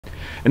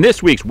In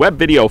this week's web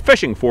video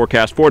fishing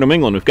forecast for New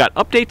England, we've got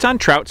updates on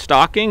trout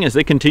stocking as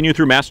they continue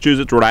through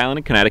Massachusetts, Rhode Island,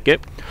 and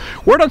Connecticut.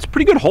 Word on some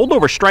pretty good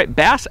holdover striped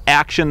bass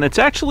action that's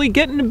actually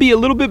getting to be a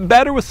little bit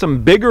better with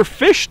some bigger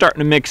fish starting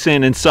to mix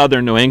in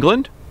southern New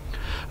England.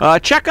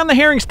 Check on the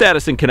herring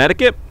status in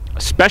Connecticut.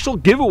 A special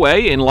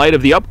giveaway in light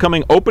of the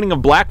upcoming opening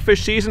of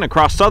blackfish season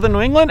across southern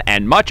New England,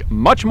 and much,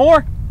 much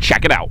more.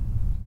 Check it out.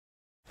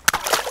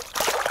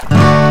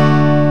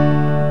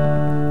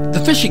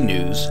 The fishing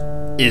news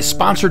is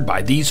sponsored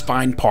by these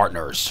fine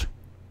partners.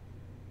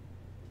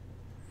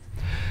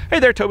 Hey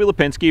there, Toby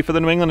Lapinski for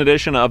the New England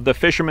edition of the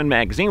Fisherman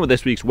magazine with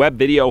this week's web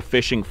video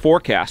fishing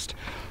forecast.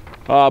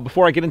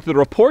 Before I get into the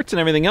reports and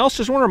everything else,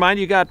 just want to remind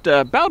you, got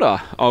about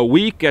a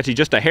week, actually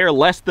just a hair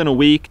less than a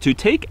week, to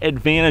take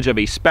advantage of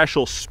a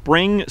special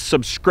spring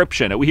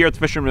subscription that we here at the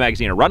Fisherman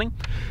magazine are running.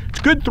 It's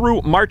good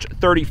through March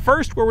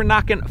 31st, where we're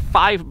knocking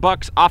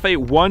 $5 off a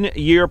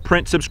one-year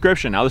print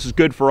subscription. Now, this is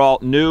good for all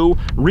new,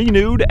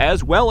 renewed,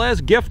 as well as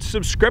gift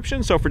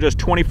subscriptions. So for just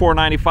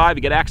 $24.95,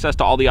 you get access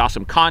to all the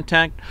awesome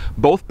content,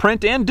 both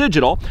print and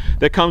digital,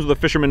 that comes with a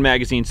Fisherman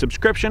magazine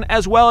subscription,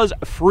 as well as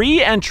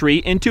free entry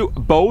into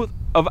both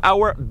of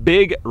our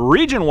big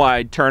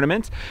region-wide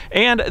tournaments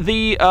and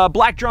the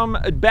Black Drum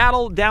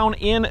Battle down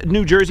in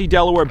New Jersey,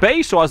 Delaware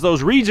Bay. So as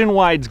those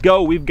region-wides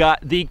go, we've got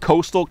the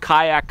Coastal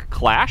Kayak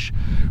Clash,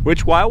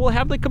 which, while we'll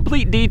have the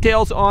complete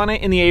details on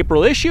it in the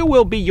April issue,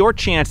 will be your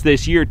chance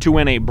this year to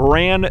win a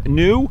brand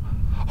new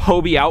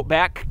Hobie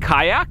Outback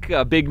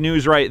kayak. Big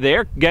news right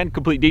there. Again,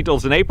 complete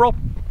details in April.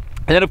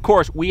 And then, of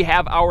course, we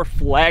have our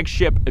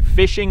flagship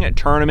fishing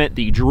tournament,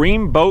 the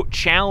Dream Boat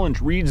Challenge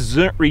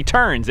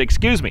returns,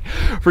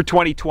 for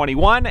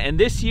 2021. And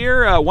this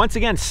year, once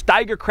again,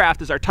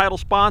 Steigercraft is our title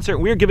sponsor.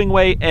 We're giving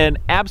away an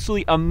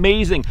absolutely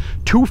amazing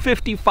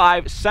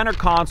 255 center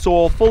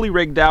console, fully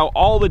rigged out.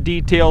 All the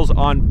details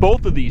on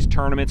both of these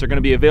tournaments are going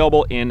to be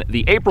available in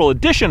the April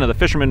edition of the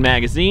Fisherman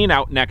magazine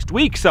out next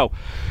week. So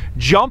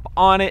jump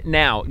on it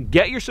now.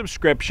 Get your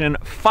subscription,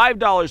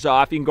 $5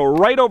 off. You can go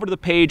right over to the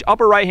page,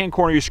 upper right-hand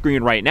corner of your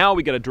screen right now.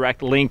 We got a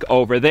direct link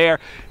over there.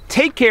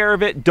 Take care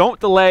of it. Don't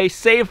delay.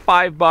 Save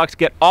 $5.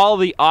 Get all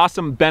the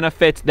awesome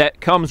benefits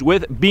that comes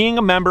with being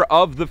a member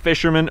of the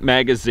Fisherman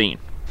magazine.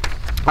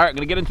 All right, going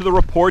to get into the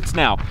reports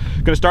now.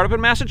 Going to start up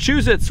in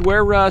Massachusetts,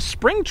 where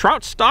spring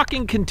trout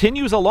stocking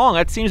continues along.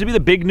 That seems to be the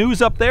big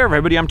news up there.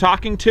 Everybody I'm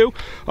talking to,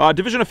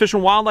 Division of Fish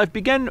and Wildlife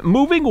began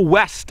moving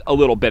west a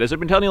little bit. As I've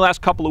been telling you the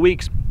last couple of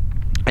weeks,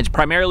 it's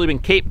primarily been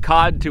Cape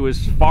Cod to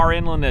as far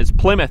inland as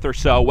Plymouth or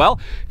so. Well,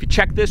 if you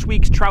check this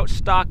week's trout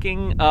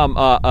stocking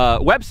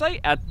website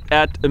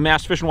at the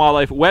Mass Fish and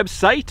Wildlife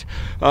website,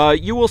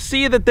 you will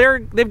see that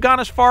they've gone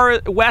as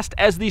far west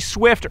as the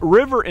Swift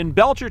River in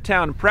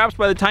Belchertown. Perhaps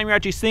by the time you're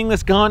actually seeing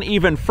this, gone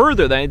even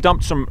further. They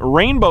dumped some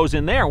rainbows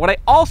in there. What I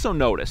also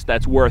noticed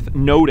that's worth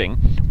noting,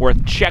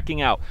 worth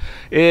checking out,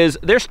 is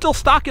they're still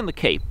stocking the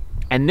Cape.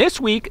 And this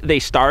week, they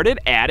started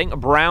adding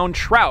brown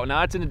trout. Now,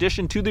 that's in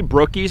addition to the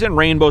brookies and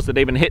rainbows that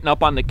they've been hitting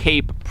up on the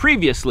Cape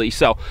previously.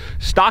 So,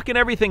 stocking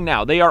everything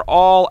now. They are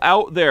all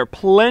out there.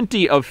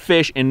 Plenty of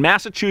fish in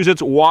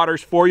Massachusetts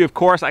waters for you. Of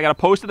course, I got a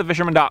post at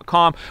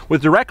thefisherman.com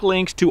with direct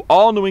links to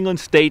all New England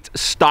states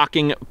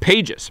stocking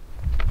pages.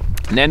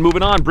 And then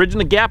moving on, bridging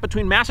the gap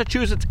between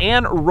Massachusetts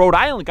and Rhode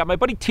Island. Got my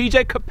buddy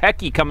TJ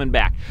Kopecki coming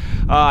back.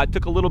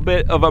 Took a little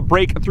bit of a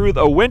break through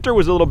the winter,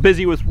 was a little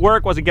busy with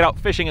work, wasn't get out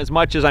fishing as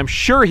much as I'm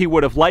sure he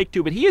would have liked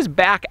to, but he is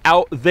back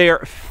out there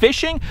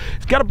fishing.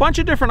 He's got a bunch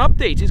of different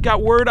updates. He's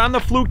got word on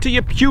the Fluke to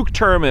You Puke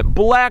tournament,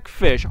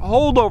 blackfish,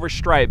 holdover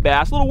striped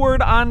bass, a little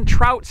word on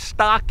trout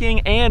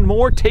stocking, and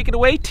more. Take it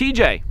away,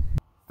 TJ.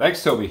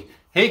 Thanks, Toby.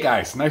 Hey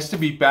guys, nice to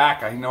be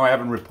back. I know I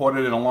haven't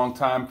reported in a long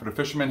time for the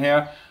Fisherman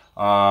here.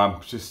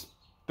 Just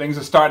things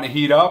are starting to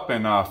heat up,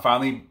 and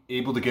finally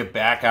able to get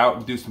back out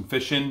and do some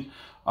fishing.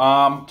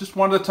 Just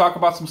wanted to talk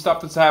about some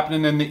stuff that's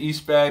happening in the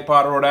East Bay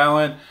part of Rhode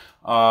Island,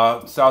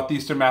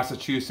 southeastern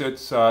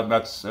Massachusetts.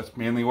 That's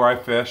mainly where I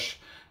fish,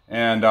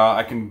 and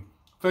I can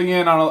fill you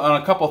in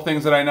on a couple of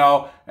things that I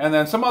know, and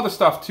then some other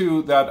stuff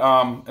too that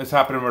is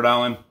happening in Rhode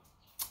Island.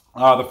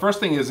 The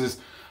first thing is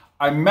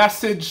I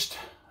messaged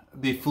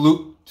the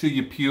Fluke to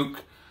You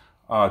Puke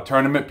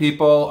tournament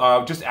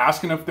people, just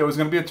asking if there was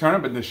going to be a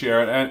tournament this year,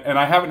 and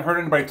I haven't heard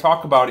anybody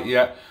talk about it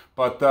yet,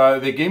 but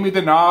they gave me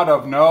the nod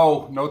of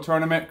no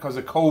tournament because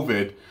of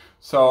COVID.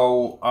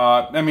 So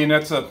I mean,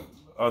 that's a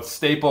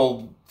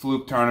staple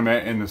Fluke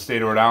tournament in the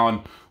state of Rhode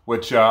Island,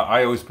 which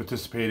I always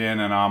participate in,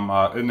 and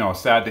I'm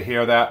sad to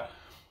hear that.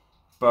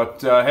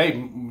 But hey,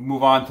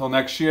 move on till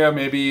next year.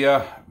 Maybe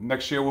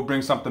next year we'll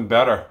bring something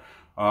better.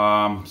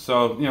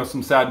 So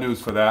some sad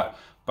news for that.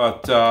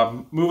 But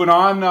moving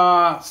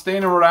on,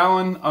 staying in Rhode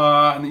Island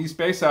on the East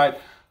Bay side,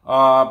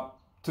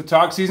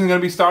 tautog season is going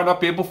to be starting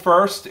up April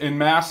 1st in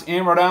Mass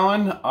and Rhode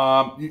Island.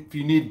 If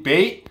you need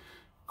bait,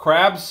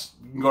 crabs,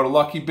 you can go to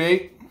Lucky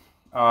Bait.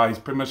 He's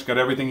pretty much got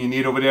everything you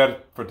need over there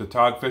for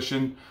tautog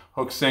fishing,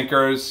 hook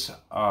sinkers.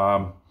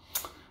 I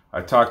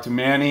talked to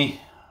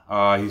Manny.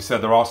 He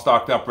said they're all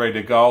stocked up, ready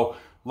to go.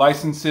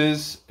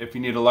 Licenses, if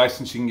you need a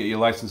license, you can get your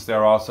license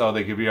there also.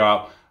 They give you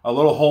out a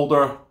little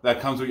holder that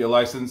comes with your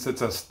license.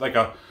 It's like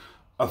a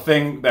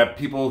thing that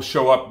people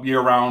show up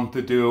year-round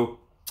to do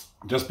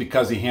just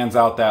because he hands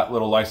out that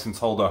little license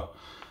holder.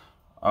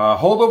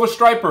 Holdover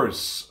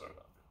stripers.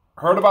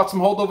 Heard about some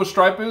holdover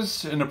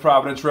stripers in the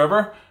Providence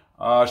River.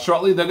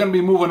 Shortly, they're going to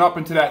be moving up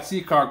into that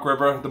Seekonk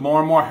River. The more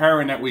and more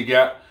herring that we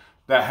get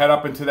that head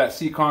up into that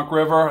Seekonk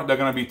River, they're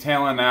going to be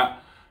tailing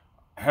that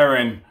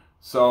herring.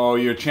 So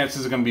your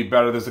chances are going to be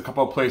better. There's a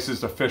couple of places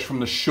to fish from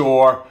the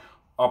shore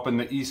up in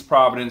the East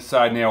Providence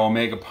side near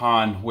Omega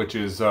Pond, which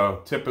is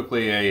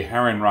typically a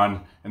herring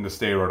run in the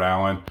state of Rhode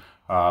Island.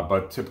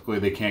 But typically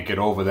they can't get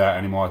over that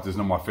anymore. There's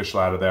no more fish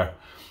out of there.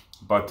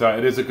 But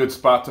it is a good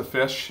spot to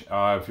fish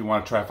if you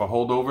want to try for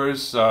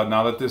holdovers.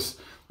 Now that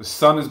the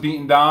sun is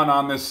beating down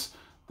on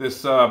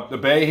the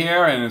bay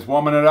here and is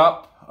warming it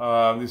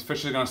up, these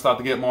fish are going to start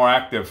to get more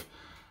active.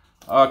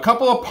 A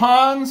couple of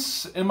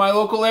ponds in my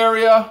local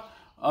area.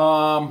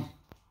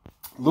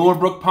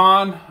 Lewinbrook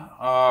Pond,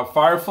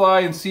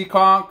 Firefly, and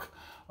Seekonk.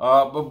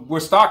 We're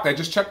stocked. I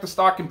just checked the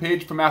stocking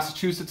page for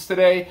Massachusetts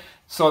today,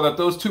 so that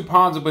those 2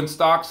 ponds have been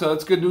stocked, so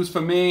that's good news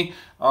for me.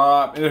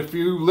 If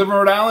you live in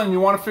Rhode Island and you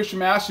want to fish in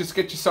Mass, just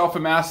get yourself a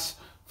Mass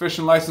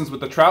fishing license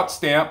with the trout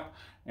stamp,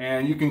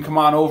 and you can come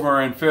on over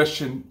and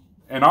fish in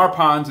our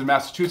ponds in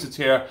Massachusetts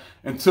here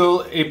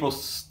until April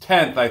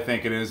 10th, I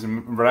think it is,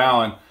 in Rhode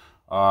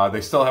Island.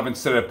 They still haven't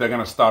said if they're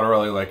going to start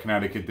early like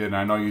Connecticut did, and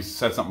I know you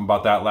said something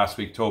about that last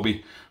week,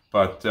 Toby,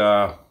 but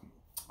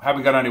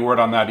haven't got any word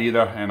on that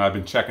either, and I've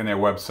been checking their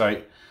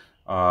website.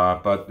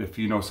 But if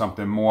you know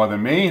something more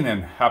than me,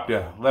 then happy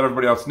to let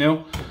everybody else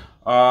know.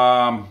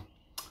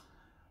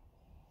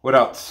 What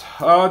else?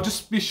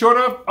 Just be sure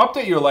to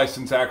update your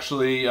license,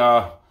 actually,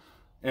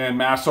 in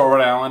Mass or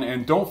Rhode Island,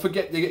 and don't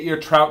forget to get your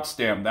trout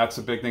stamp. That's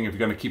a big thing. If you're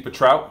going to keep a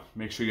trout,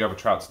 make sure you have a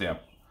trout stamp.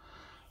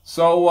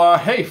 So,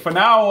 hey, for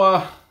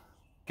now,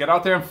 get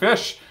out there and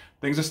fish.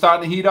 Things are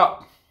starting to heat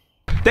up.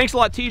 Thanks a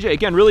lot, TJ.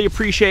 Again, really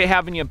appreciate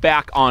having you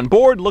back on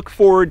board. Look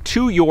forward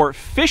to your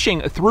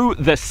fishing through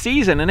the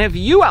season. And if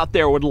you out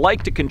there would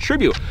like to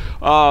contribute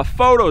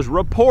photos,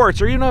 reports,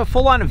 or even a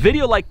full-on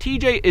video like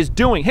TJ is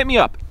doing, hit me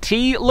up,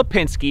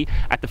 Lapinski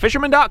at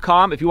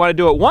thefisherman.com. If you want to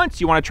do it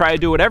once, you want to try to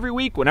do it every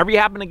week, whenever you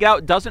happen to get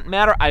out, doesn't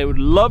matter. I would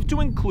love to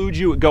include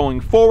you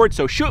going forward.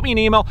 So shoot me an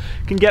email,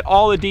 can get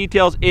all the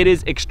details. It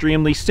is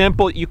extremely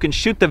simple. You can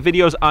shoot the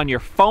videos on your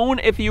phone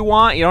if you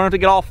want. You don't have to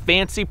get all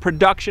fancy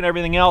production,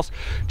 everything else.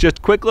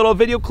 Just quick little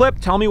video clip,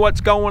 tell me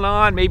what's going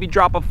on, maybe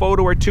drop a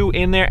photo or 2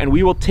 in there, and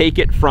we will take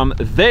it from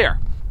there.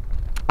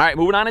 All right,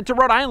 moving on into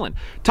Rhode Island.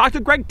 Talked to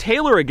Greg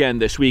Taylor again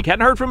this week.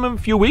 Hadn't heard from him in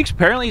a few weeks.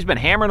 Apparently he's been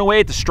hammering away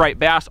at the striped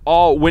bass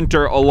all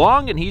winter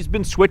along, and he's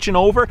been switching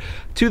over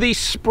to the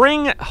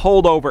spring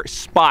holdover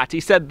spots. He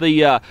said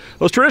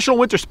those traditional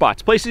winter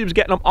spots, places he was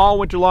getting them all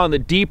winter long, the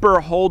deeper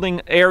holding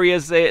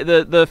areas,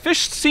 the fish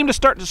seem to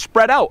start to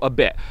spread out a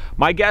bit.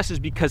 My guess is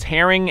because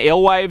herring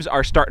alewives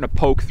are starting to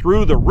poke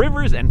through the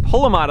rivers and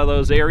pull them out of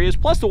those areas.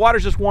 Plus the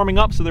water's just warming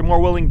up, so they're more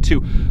willing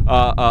to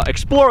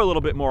explore a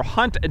little bit more,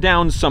 hunt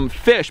down some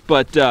fish.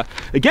 But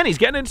again, he's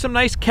getting in some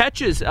nice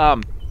catches.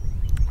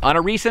 On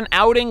a recent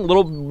outing,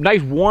 little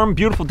nice warm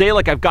beautiful day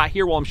like I've got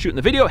here while I'm shooting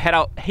the video,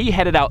 he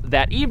headed out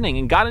that evening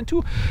and got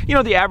into, you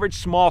know, the average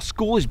small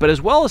schoolies, but as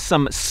well as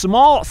some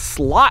small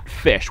slot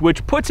fish,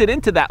 which puts it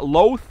into that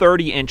low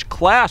 30-inch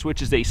class,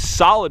 which is a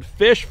solid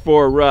fish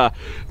for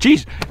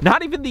geez,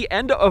 not even the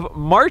end of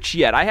March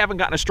yet. I haven't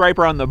gotten a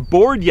striper on the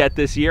board yet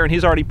this year, and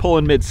he's already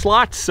pulling mid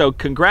slots, so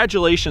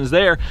congratulations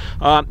there.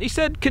 He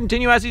said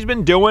continue as he's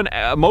been doing.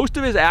 Most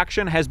of his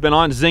action has been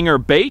on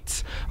zinger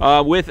baits,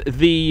 with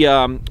the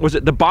was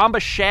it the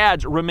Bomba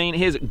shads remain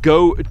his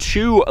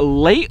go-to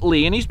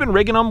lately, and he's been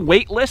rigging them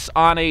weightless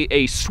on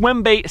a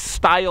swim bait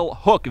style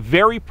hook.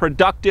 Very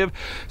productive,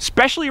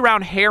 especially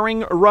around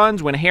herring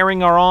runs, when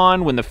herring are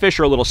on, when the fish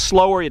are a little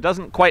slower. It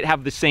doesn't quite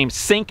have the same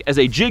sink as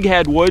a jig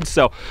head would,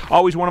 so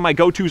always one of my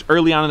go-tos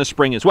early on in the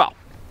spring as well.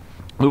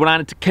 Moving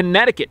on into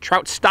Connecticut,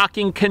 trout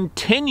stocking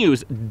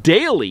continues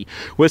daily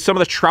with some of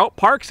the trout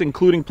parks,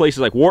 including places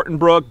like Wharton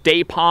Brook,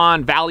 Day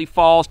Pond, Valley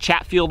Falls,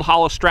 Chatfield,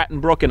 Hollow, Stratton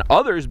Brook, and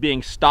others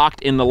being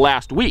stocked in the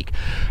last week.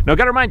 Now,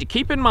 got to remind you,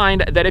 keep in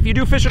mind that if you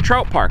do fish a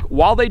trout park,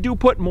 while they do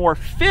put more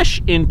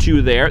fish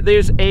into there,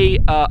 there's a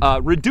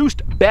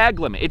reduced bag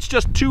limit. It's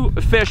just 2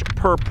 fish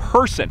per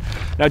person.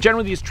 Now,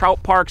 generally, these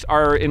trout parks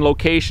are in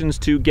locations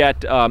to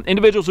get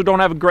individuals who don't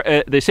have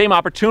the same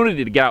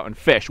opportunity to get out and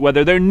fish,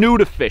 whether they're new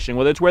to fishing,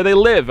 whether it's where they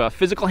live,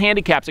 physical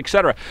handicaps,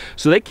 etc.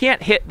 So they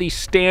can't hit the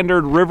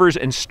standard rivers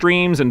and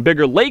streams and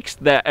bigger lakes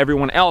that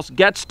everyone else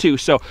gets to.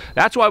 So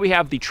that's why we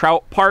have the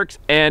trout parks,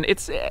 and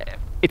it's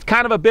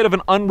kind of a bit of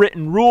an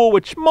unwritten rule,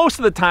 which most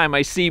of the time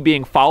I see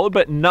being followed,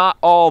 but not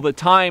all the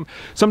time.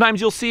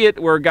 Sometimes you'll see it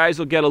where guys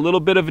will get a little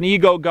bit of an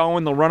ego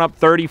going. They'll run up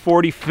 30,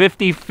 40,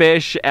 50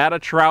 fish at a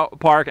trout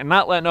park and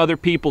not letting other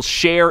people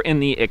share in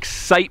the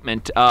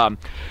excitement.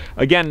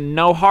 Again,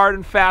 no hard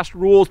and fast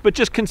rules, but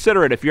just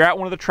consider it. If you're at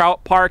one of the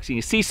trout parks and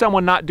you see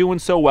someone not doing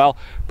so well,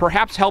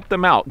 perhaps help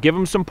them out. Give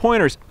them some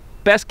pointers.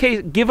 best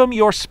case, give them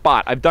your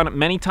spot. I've done it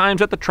many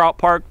times at the trout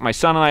park. My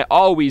son and I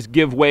always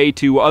give way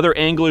to other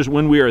anglers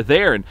when we are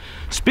there. And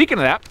speaking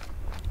of that,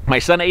 my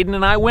son Aiden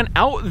and I went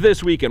out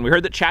this weekend. We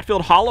heard that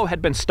Chatfield Hollow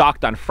had been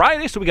stocked on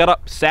Friday, so we got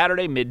up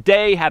Saturday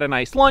midday, had a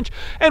nice lunch,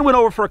 and went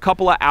over for a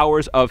couple of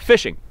hours of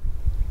fishing.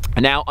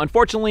 Now,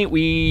 unfortunately,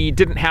 we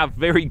didn't have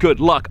very good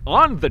luck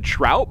on the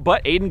trout,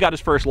 but Aiden got his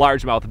first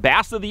largemouth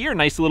bass of the year.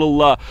 Nice little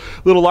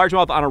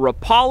largemouth on a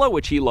Rapala,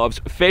 which he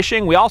loves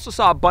fishing. We also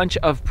saw a bunch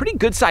of pretty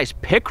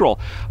good-sized pickerel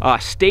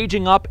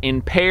staging up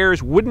in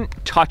pairs.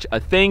 Wouldn't touch a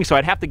thing, so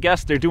I'd have to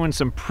guess they're doing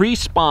some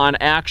pre-spawn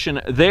action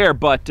there.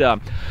 But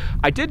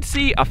I did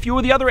see a few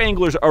of the other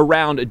anglers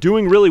around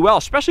doing really well,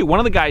 especially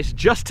one of the guys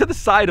just to the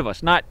side of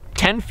us, not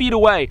 10 feet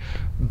away,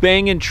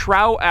 banging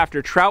trout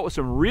after trout with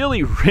some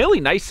really, really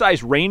nice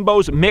sized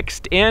rainbows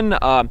mixed in.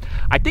 I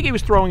think he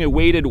was throwing a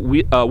weighted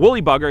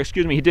woolly bugger,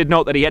 excuse me. He did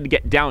note that he had to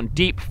get down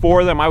deep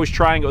for them. I was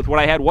trying it with what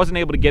I had, wasn't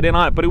able to get in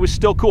on it, but it was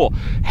still cool.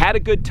 Had a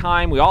good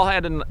time. We all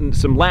had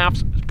some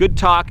laughs, good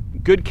talk,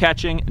 good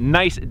catching.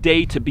 Nice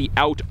day to be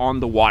out on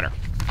the water.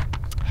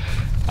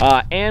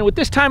 And with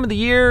this time of the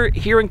year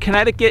here in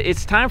Connecticut,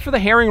 it's time for the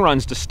herring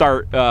runs to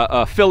start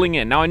filling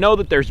in. Now, I know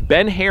that there's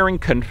been herring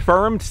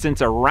confirmed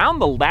since around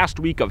the last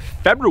week of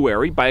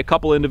February by a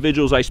couple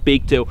individuals I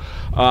speak to.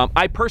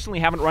 I personally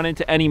haven't run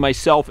into any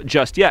myself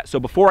just yet.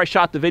 So before I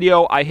shot the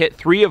video, I hit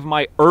 3 of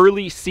my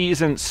early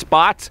season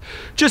spots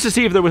just to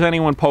see if there was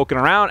anyone poking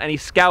around, any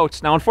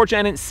scouts. Now,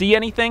 unfortunately, I didn't see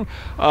anything.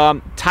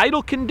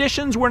 Tidal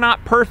conditions were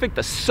not perfect.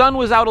 The sun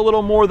was out a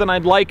little more than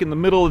I'd like in the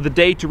middle of the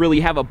day to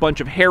really have a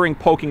bunch of herring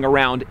poking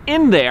around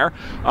in there.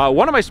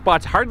 One of my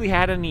spots hardly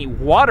had any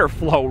water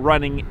flow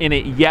running in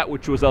it yet,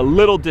 which was a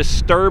little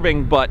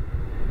disturbing, but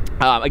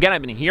again,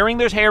 I've been hearing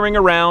there's herring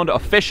around,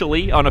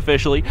 officially,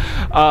 unofficially.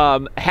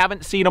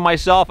 Haven't seen them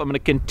myself. I'm going to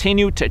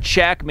continue to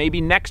check.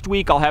 Maybe next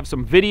week I'll have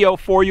some video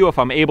for you if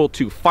I'm able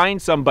to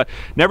find some, but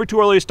never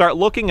too early to start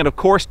looking. And of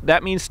course,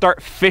 that means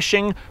start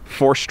fishing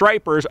for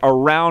stripers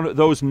around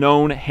those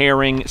known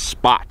herring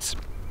spots.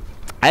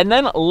 And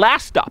then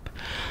last up,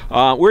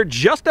 we're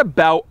just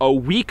about a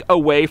week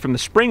away from the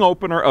spring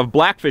opener of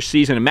blackfish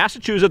season in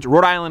Massachusetts,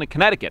 Rhode Island, and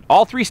Connecticut.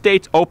 All 3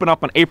 states open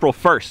up on April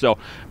 1st. So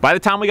by the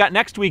time we got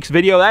next week's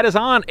video, that is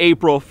on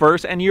April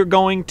 1st, and you're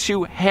going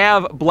to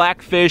have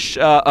blackfish,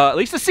 at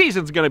least the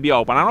season's going to be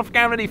open. I don't know if we're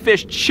going to have any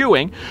fish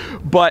chewing,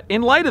 but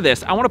in light of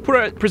this, I want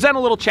to present a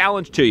little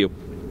challenge to you.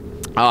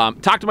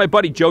 Talked to my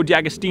buddy Joe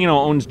D'Agostino,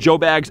 owns Joe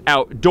Bags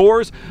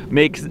Outdoors,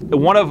 makes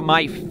one of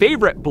my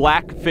favorite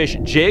blackfish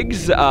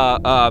jigs.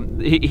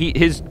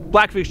 His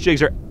blackfish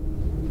jigs are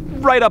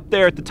right up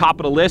there at the top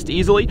of the list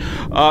easily.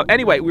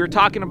 Anyway, we were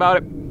talking about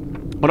it.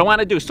 What I want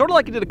to do, sort of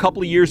like I did a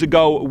couple of years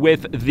ago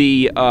with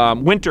the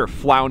winter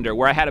flounder,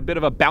 where I had a bit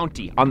of a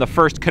bounty on the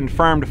first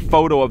confirmed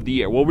photo of the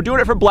year. Well, we're doing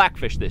it for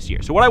blackfish this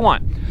year. So what I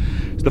want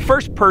is the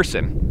first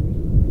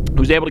person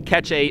who's able to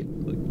catch a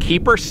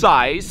keeper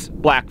size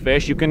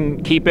blackfish, you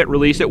can keep it,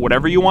 release it,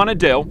 whatever you want to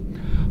do,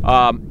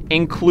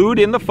 include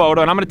in the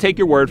photo, and I'm going to take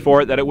your word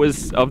for it that it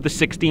was of the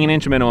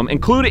 16-inch minimum,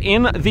 include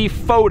in the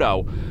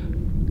photo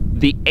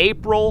the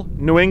April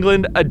New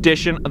England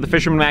edition of the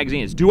Fisherman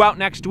magazine. It's due out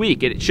next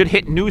week. It should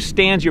hit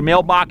newsstands, your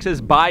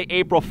mailboxes by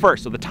April 1st,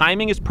 so the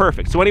timing is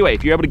perfect. So anyway,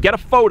 if you're able to get a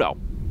photo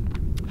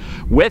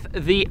with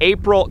the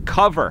April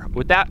cover,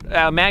 with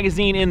that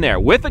magazine in there,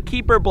 with a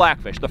keeper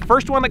blackfish, the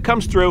first one that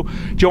comes through,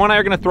 Joe and I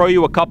are going to throw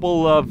you a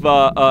couple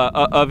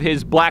of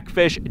his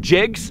blackfish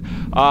jigs.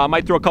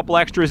 Might throw a couple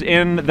extras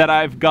in that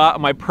I've got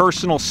in my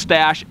personal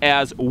stash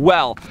as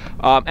well.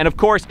 And of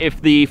course,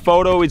 if the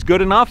photo is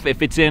good enough,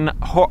 if it's in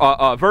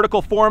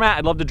vertical format,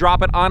 I'd love to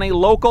drop it on a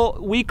local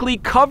weekly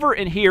cover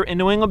in here in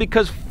New England,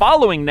 because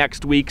following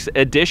next week's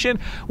edition,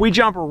 we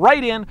jump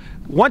right in,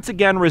 once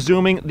again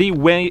resuming the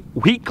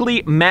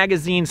weekly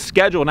magazine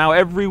schedule. Now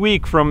every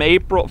week from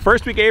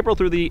first week of April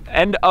through the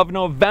end of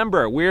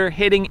November, we're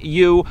hitting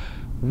you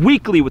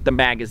weekly with the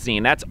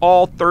magazine. That's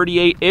all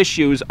 38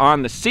 issues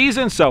on the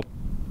season, so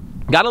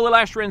got a little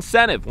extra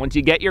incentive once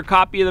you get your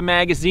copy of the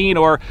magazine,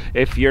 or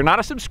if you're not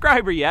a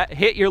subscriber yet,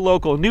 hit your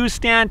local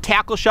newsstand,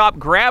 tackle shop,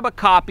 grab a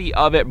copy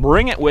of it,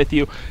 bring it with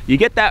you. You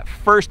get that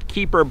first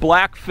keeper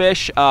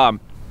blackfish.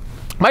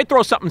 Might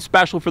throw something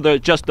special for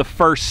just the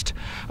first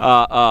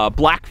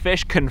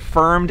blackfish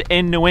confirmed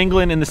in New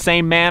England in the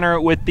same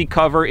manner with the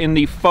cover in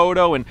the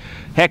photo. And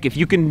heck, if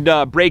you can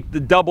break the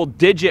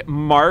double-digit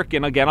mark,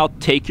 and again, I'll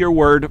take your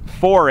word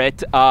for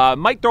it,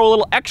 might throw a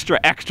little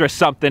extra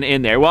something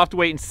in there. We'll have to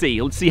wait and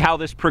see. Let's see how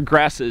this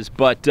progresses.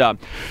 But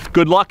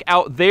good luck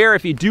out there.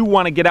 If you do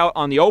want to get out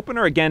on the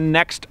opener, again,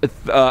 next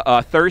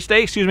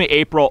Thursday,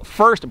 April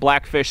 1st,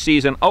 blackfish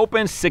season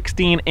opens,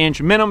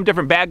 16-inch minimum,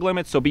 different bag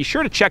limits, so be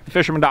sure to check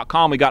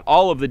thefisherman.com. We got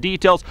all of the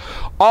details,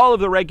 all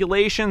of the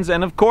regulations,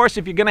 and of course,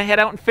 if you're going to head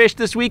out and fish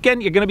this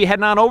weekend, you're going to be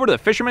heading on over to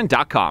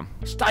thefisherman.com.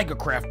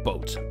 Steigercraft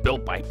boats,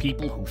 built by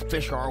people who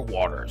fish our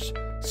waters.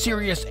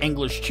 Serious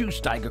anglers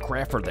choose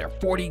Steigercraft for their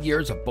 40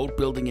 years of boat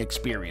building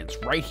experience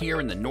right here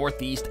in the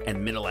Northeast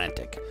and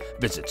Mid-Atlantic.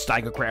 Visit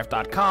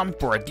steigercraft.com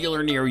for a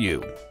dealer near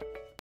you.